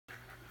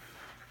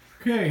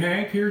Okay,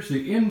 Hank, here's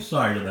the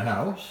inside of the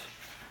house.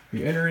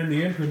 You enter in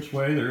the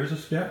entranceway. There is a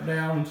step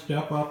down and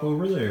step up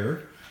over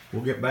there.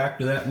 We'll get back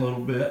to that in a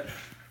little bit.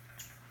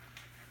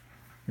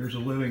 Here's a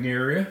living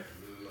area.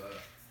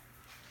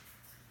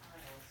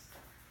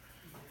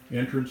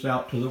 Entrance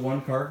out to the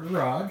one-car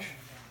garage.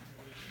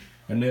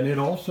 And then it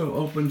also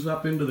opens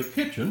up into the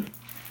kitchen.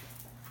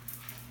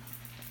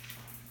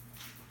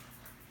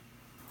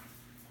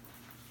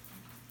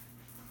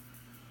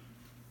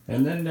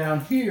 And then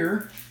down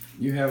here,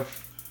 you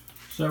have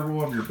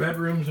several of your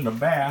bedrooms and a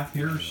bath.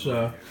 Here's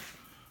the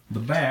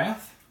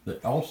bath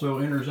that also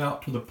enters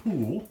out to the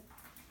pool.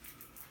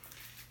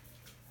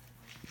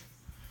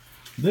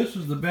 This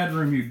is the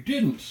bedroom you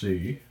didn't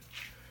see,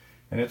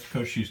 and it's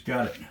because she's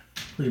got it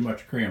pretty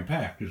much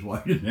cram-packed, is why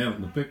I didn't have it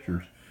in the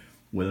pictures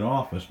with an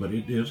office, but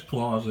it is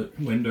closet,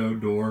 window,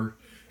 door.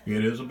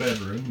 It is a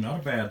bedroom,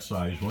 not a bad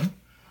size one.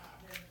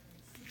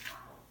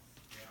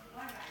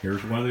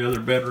 Here's one of the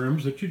other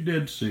bedrooms that you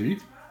did see.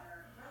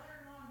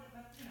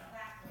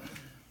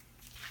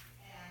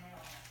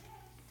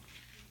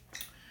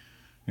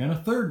 And a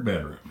third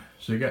bedroom.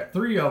 So you got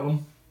three of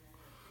them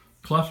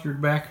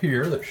clustered back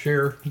here that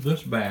share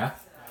this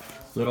bath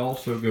that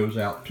also goes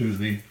out to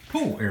the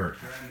pool area.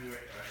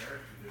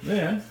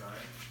 Then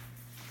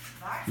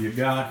you've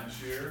got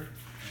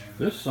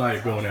this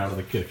side going out of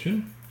the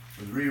kitchen.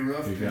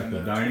 You've got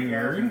the dining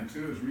area and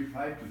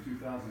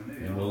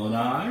the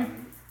lanai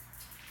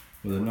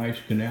with a nice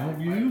canal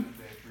view.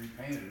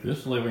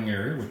 This living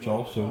area, which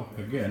also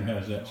again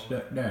has that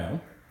step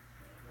down.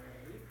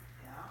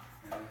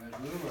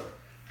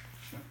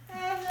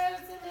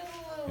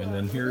 And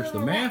then here's the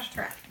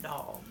master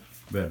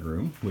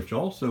bedroom, which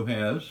also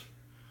has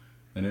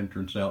an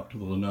entrance out to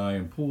the lanai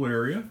and pool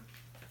area.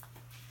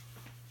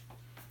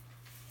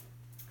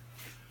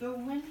 The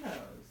windows.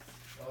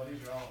 Oh,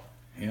 these are all.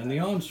 And the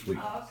ensuite.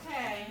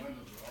 Okay. The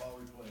windows are all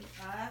replaced.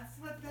 That's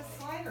what this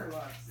slider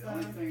looks The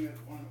only thing that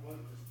one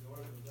wasn't this door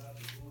that was out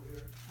the pool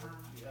here.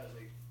 She has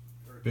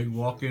a Big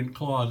walk-in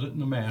closet in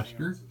the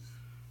master.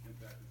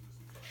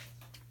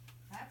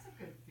 That's a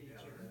good feature.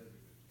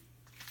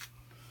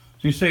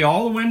 So you say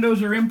all the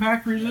windows are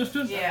impact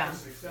resistant? Yeah.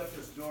 Except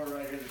this door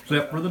right here.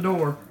 Except for the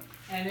door.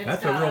 And it's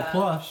That's a got real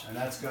plus. And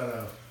that's got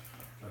a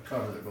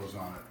cover that goes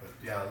on it. But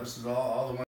yeah, this is all the